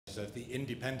Of the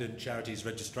Independent Charities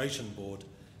Registration Board,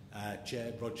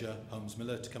 Chair Roger Holmes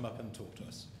Miller, to come up and talk to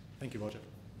us. Thank you, Roger.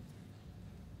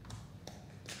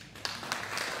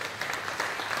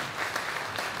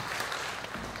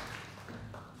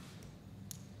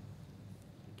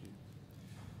 Thank you.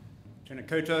 Tēnā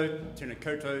koutou, tēnā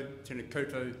koutou, tēnā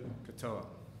koutou katoa.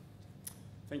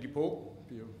 Thank you, Paul,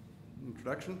 for your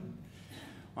introduction.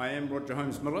 I am Roger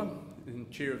Holmes Miller, and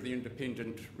Chair of the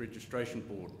Independent Registration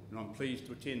Board, and I'm pleased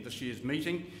to attend this year's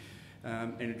meeting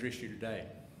and address you today.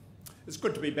 It's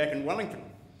good to be back in Wellington.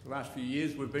 The last few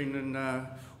years we've been in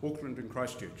Auckland and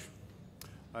Christchurch.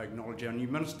 I acknowledge our new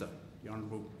Minister, the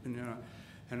Honourable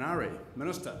Hanare.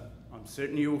 Minister, I'm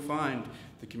certain you'll find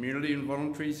the community and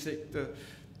voluntary sector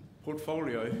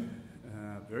portfolio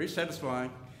very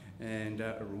satisfying and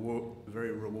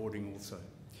very rewarding also.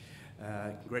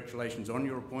 Congratulations on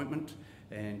your appointment,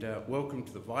 and welcome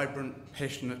to the vibrant,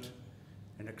 passionate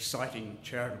and exciting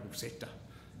charitable sector.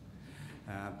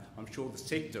 I'm sure the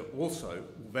sector also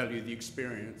will value the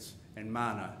experience and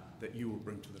mana that you will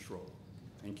bring to this role.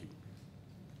 Thank you.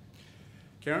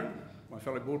 Karen, my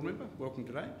fellow board member, welcome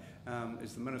today.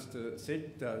 As the Minister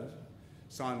said,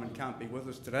 Simon can't be with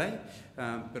us today,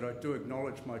 but I do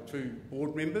acknowledge my two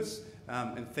board members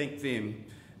and thank them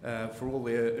for all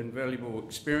their invaluable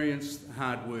experience,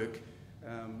 hard work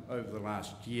over the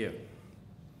last year,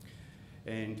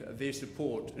 and their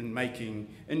support in making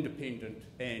independent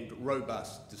and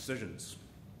robust decisions.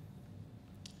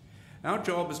 Our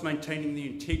job is maintaining the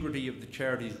integrity of the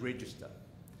Charities Register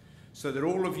so that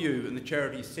all of you in the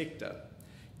charity sector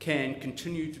can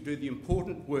continue to do the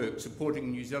important work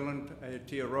supporting New Zealand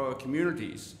Aotearoa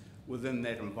communities within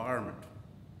that environment.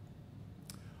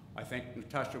 I thank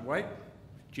Natasha Waite,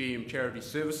 GM Charity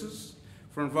Services,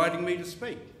 for inviting me to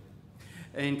speak,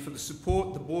 and for the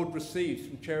support the board receives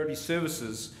from Charity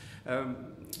Services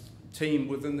team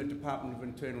within the Department of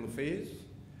Internal Affairs.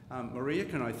 Maria,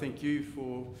 can I thank you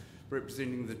for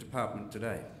representing the department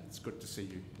today? It's good to see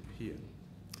you here.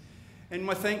 And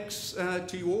my thanks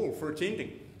to you all for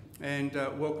attending, and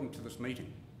welcome to this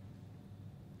meeting.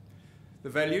 The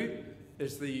value,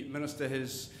 as the Minister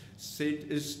has said,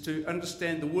 is to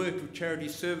understand the work of Charity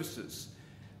Services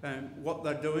and what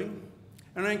they're doing,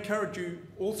 and I encourage you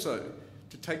also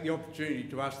to take the opportunity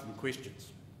to ask them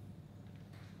questions.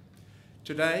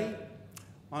 Today,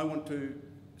 I want to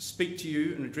speak to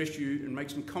you and address you and make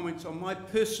some comments on my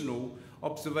personal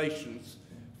observations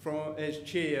as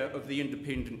Chair of the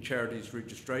Independent Charities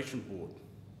Registration Board.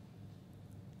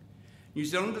 New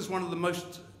Zealand is one of the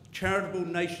most charitable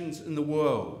nations in the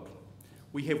world.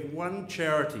 We have one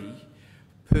charity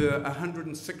per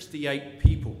 168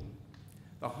 people,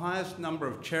 the highest number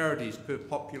of charities per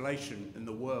population in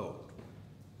the world.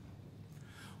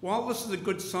 While this is a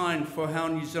good sign for how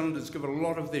New Zealanders give a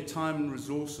lot of their time and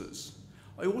resources,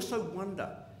 I also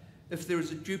wonder if there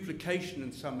is a duplication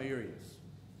in some areas.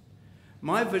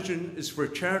 My vision is for a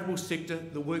charitable sector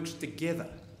that works together.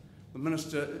 The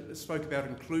Minister spoke about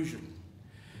inclusion,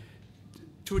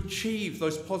 to achieve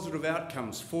those positive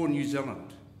outcomes for New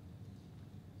Zealand.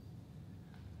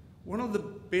 One of the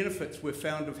benefits we've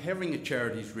found of having a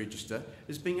charities register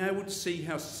is being able to see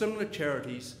how similar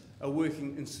charities are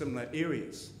working in similar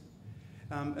areas.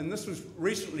 And this was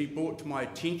recently brought to my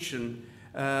attention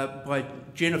by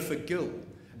Jennifer Gill.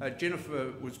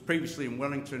 Jennifer was previously in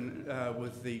Wellington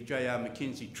with the J.R.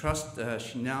 Mackenzie Trust.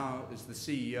 She now is the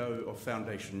CEO of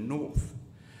Foundation North.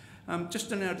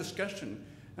 Just in our discussion,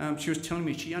 she was telling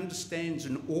me she understands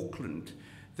in Auckland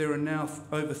there are now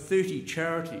over 30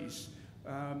 charities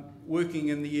working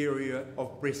in the area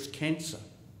of breast cancer.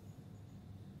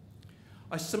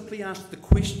 I simply asked the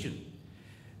question,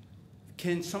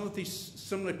 can some of these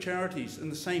similar charities in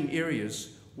the same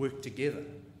areas work together?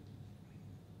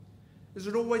 Is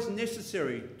it always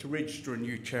necessary to register a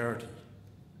new charity?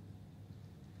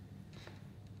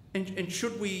 And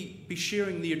should we be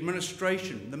sharing the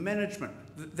administration, the management,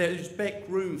 those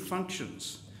backroom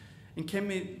functions? And can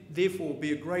there therefore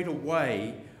be a greater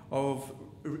way of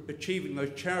achieving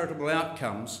those charitable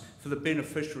outcomes for the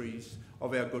beneficiaries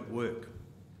of our good work?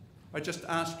 I just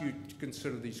ask you to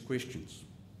consider these questions.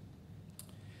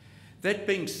 That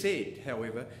being said,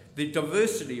 however, the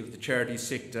diversity of the charity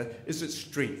sector is its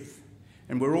strength,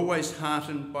 and we're always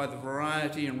heartened by the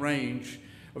variety and range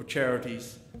of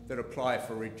charities that apply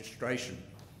for registration.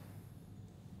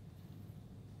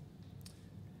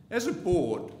 As a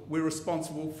board, we're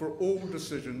responsible for all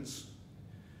decisions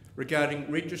regarding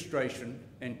registration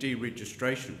and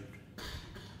deregistration.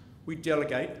 We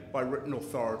delegate by written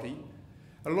authority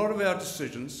a lot of our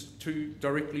decisions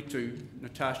directly to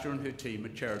Natasha and her team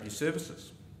at Charity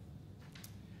Services.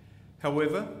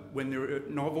 However, when there are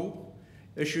novel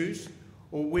issues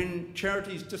or when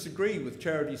charities disagree with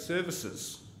charity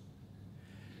services,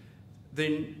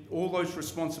 then all those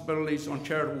responsibilities on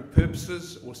charitable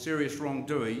purposes or serious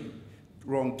wrongdoing,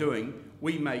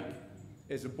 we make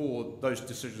as a board those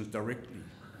decisions directly.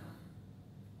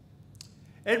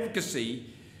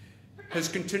 Advocacy has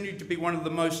continued to be one of the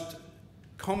most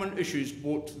common issues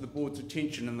brought to the board's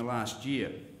attention in the last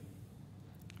year.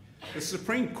 The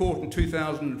Supreme Court in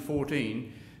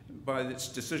 2014, by its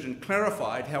decision,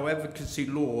 clarified how advocacy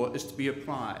law is to be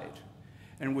applied,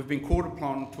 and we've been called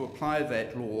upon to apply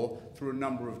that law through a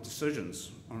number of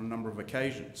decisions on a number of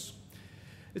occasions.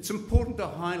 It's important to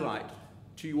highlight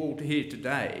to you all here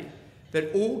today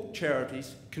that all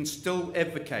charities can still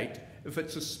advocate if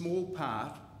it's a small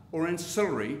part or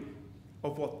ancillary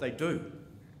of what they do.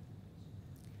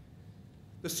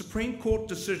 The Supreme Court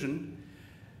decision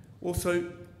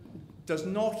also does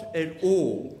not at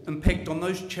all impact on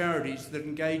those charities that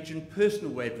engage in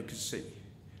personal advocacy.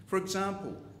 For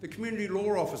example, the community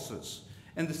law officers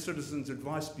and the citizens'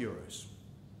 advice bureaus.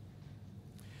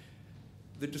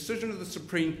 The decision of the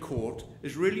Supreme Court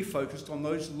is really focused on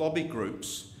those lobby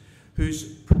groups whose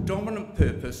predominant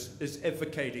purpose is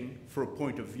advocating for a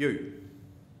point of view.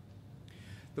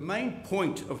 The main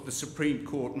point of the Supreme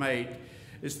Court made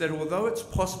is that although it's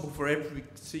possible for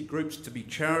advocacy groups to be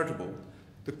charitable,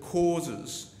 the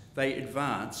causes they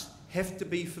advance have to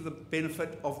be for the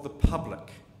benefit of the public,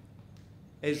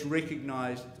 as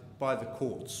recognised by the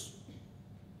courts.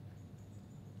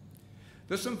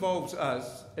 This involves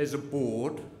us as a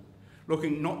board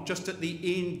looking not just at the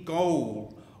end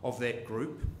goal of that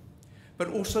group, but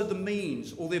also the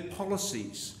means or their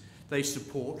policies they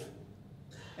support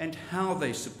and how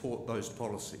they support those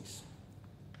policies.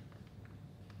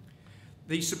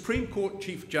 The Supreme Court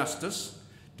Chief Justice,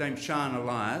 Dame Sian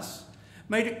Elias,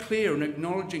 made it clear in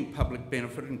acknowledging public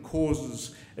benefit and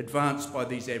causes advanced by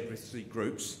these advocacy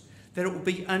groups that it would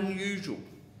be unusual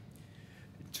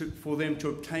for them to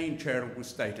obtain charitable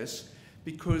status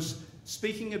because,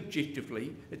 speaking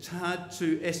objectively, it's hard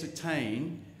to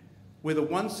ascertain whether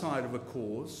one side of a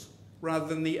cause, rather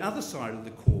than the other side of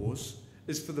the cause,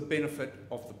 is for the benefit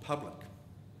of the public.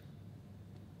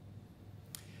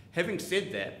 Having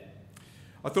said that,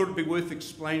 I thought it'd be worth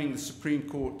explaining the Supreme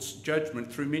Court's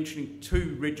judgment through mentioning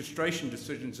two registration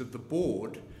decisions of the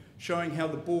board, showing how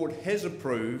the board has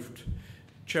approved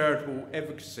charitable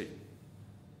advocacy.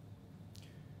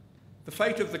 The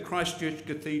fate of the Christchurch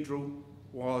Cathedral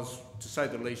was, to say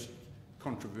the least,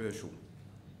 controversial.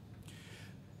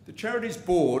 The Charities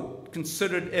Board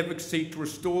considered advocacy to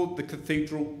restore the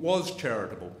cathedral was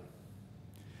charitable.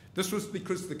 This was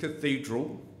because the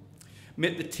cathedral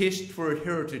met the test for a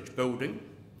heritage building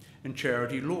in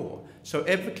charity law, so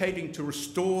advocating to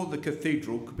restore the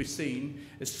cathedral could be seen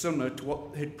as similar to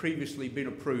what had previously been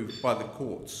approved by the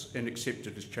courts and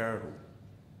accepted as charitable.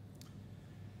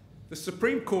 The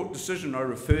Supreme Court decision I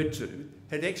referred to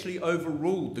had actually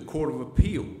overruled the Court of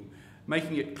Appeal,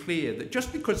 making it clear that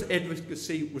just because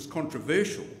advocacy was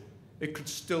controversial, it could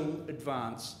still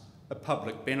advance a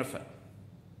public benefit.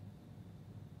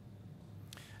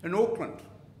 In Auckland,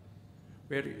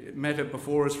 we had a matter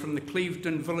before us from the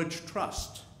Clevedon Village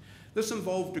Trust. This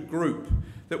involved a group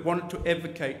that wanted to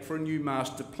advocate for a new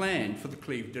master plan for the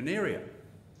Clevedon area.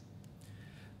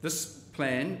 This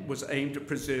plan was aimed at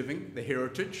preserving the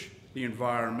heritage, the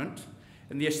environment,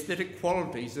 and the aesthetic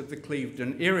qualities of the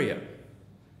Clevedon area.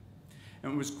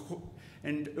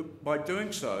 And by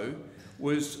doing so,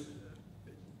 was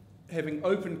having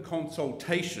open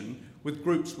consultation with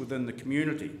groups within the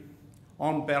community.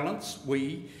 On balance,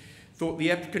 we thought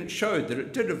the applicant showed that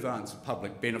it did advance a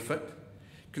public benefit,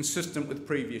 consistent with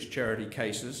previous charity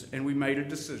cases, and we made a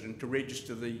decision to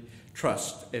register the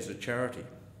trust as a charity.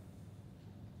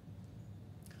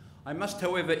 I must,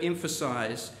 however,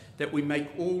 emphasise that we make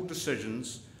all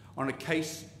decisions on a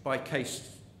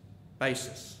case-by-case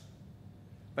basis,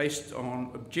 based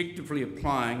on objectively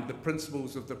applying the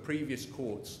principles of the previous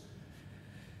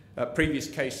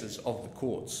cases of the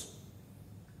courts.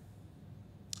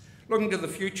 Looking to the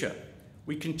future,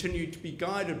 we continue to be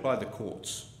guided by the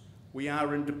courts. We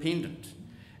are independent,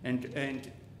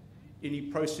 and any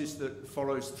process that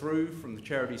follows through from the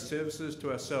charity services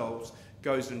to ourselves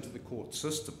goes into the court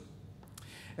system.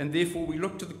 And therefore we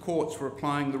look to the courts for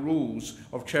applying the rules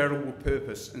of charitable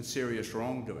purpose and serious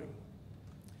wrongdoing.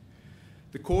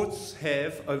 The courts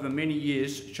have, over many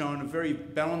years, shown a very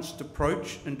balanced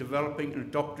approach in developing and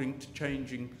adopting to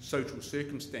changing social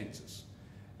circumstances.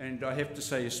 And I have to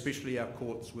say, especially our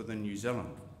courts within New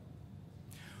Zealand.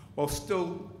 While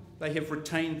still, they have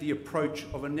retained the approach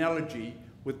of analogy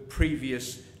with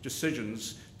previous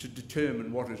decisions to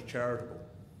determine what is charitable.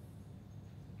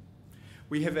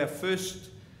 We have our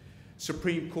first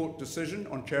Supreme Court decision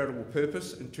on charitable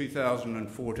purpose in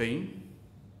 2014.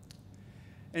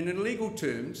 And in legal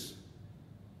terms,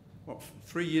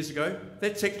 3 years ago,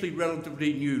 that's actually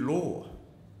relatively new law,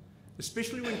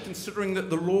 especially when considering that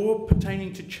the law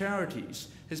pertaining to charities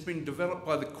has been developed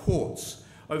by the courts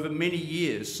over many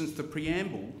years since the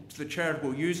preamble to the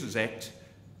Charitable Users Act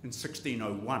in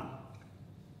 1601.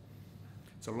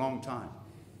 It's a long time.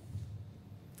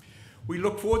 We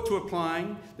look forward to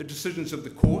applying the decisions of the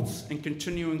courts and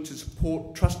continuing to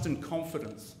support trust and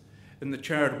confidence in the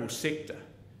charitable sector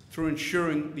through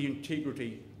ensuring the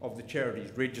integrity of the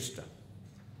Charities Register.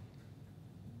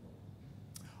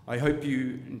 I hope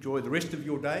you enjoy the rest of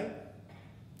your day,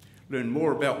 learn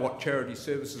more about what Charity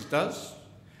Services does,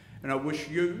 and I wish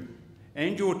you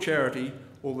and your charity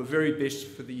all the very best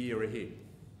for the year ahead.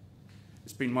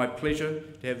 It's been my pleasure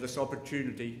to have this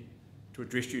opportunity to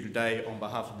address you today on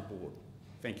behalf of the board.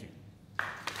 Thank you.